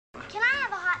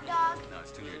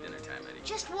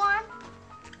Just one?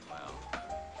 Well.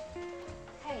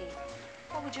 Hey,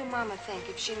 what would your mama think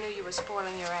if she knew you were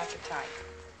spoiling your appetite?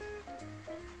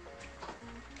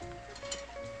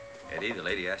 Eddie, the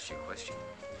lady asked you a question.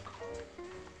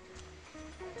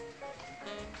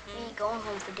 We ain't going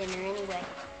home for dinner anyway,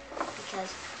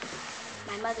 because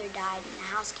my mother died and the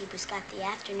housekeeper's got the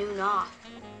afternoon off.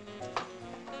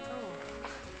 Oh.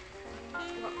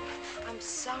 Well, I'm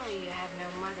sorry you have no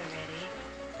mother, Eddie.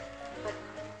 But,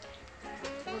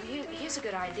 well, here's a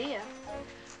good idea.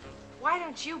 Why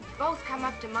don't you both come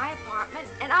up to my apartment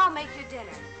and I'll make your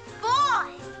dinner?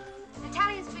 Boy!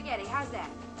 Italian spaghetti, how's that?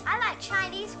 I like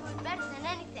Chinese food better than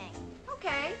anything.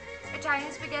 Okay.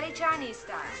 Italian spaghetti, Chinese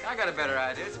style. I got a better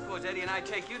idea. Suppose Eddie and I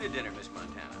take you to dinner, Miss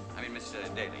Montana. I mean, Miss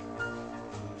Daly.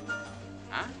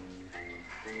 Huh?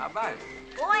 How about it?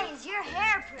 Boy, is your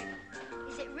hair pretty.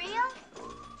 Is it real?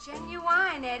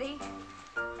 Genuine, Eddie.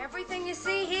 Everything you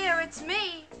see here, it's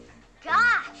me.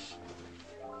 Gosh!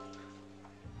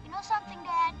 You know something,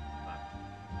 Dad?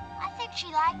 I think she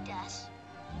liked us.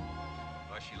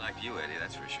 Well, she liked you, Eddie,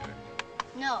 that's for sure.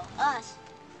 No, us.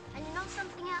 And you know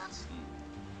something else?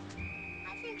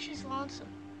 I think she's lonesome,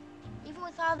 even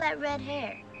with all that red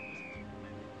hair.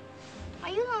 Are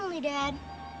you lonely, Dad?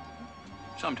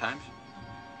 Sometimes.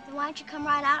 Then why don't you come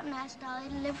right out and ask Dolly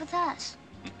to live with us?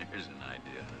 Here's an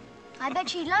idea. I bet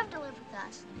she'd love to live with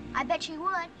us. I bet she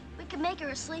would. We could make her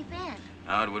a sleep-in.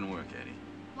 No, it wouldn't work, Eddie.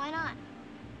 Why not?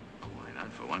 Why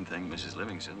not? For one thing, Mrs.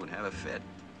 Livingston would have a fit.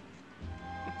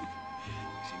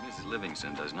 See, Mrs.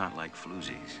 Livingston does not like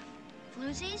floozies.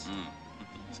 Floozies?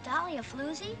 Is Dolly a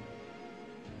floozy?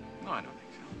 No, I don't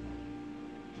think so.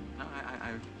 No,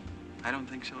 I don't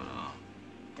think so at all.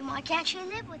 Then why can't she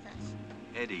live with us?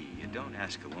 Eddie, you don't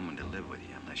ask a woman to live with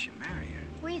you unless you marry her.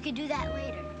 Well, you could do that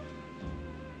later.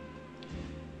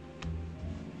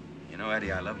 You know,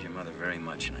 Eddie, I loved your mother very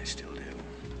much, and I still do.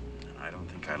 And I don't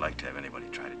think I'd like to have anybody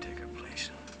try to take her place.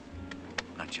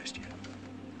 Not just yet.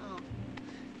 Oh.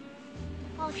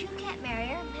 Well, if you can't marry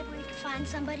her, maybe we could find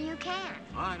somebody who can.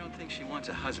 Well, I don't think she wants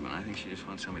a husband. I think she just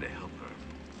wants somebody to help her.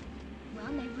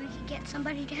 Well, maybe we could get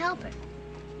somebody to help her.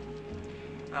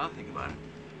 Well, I'll think about it.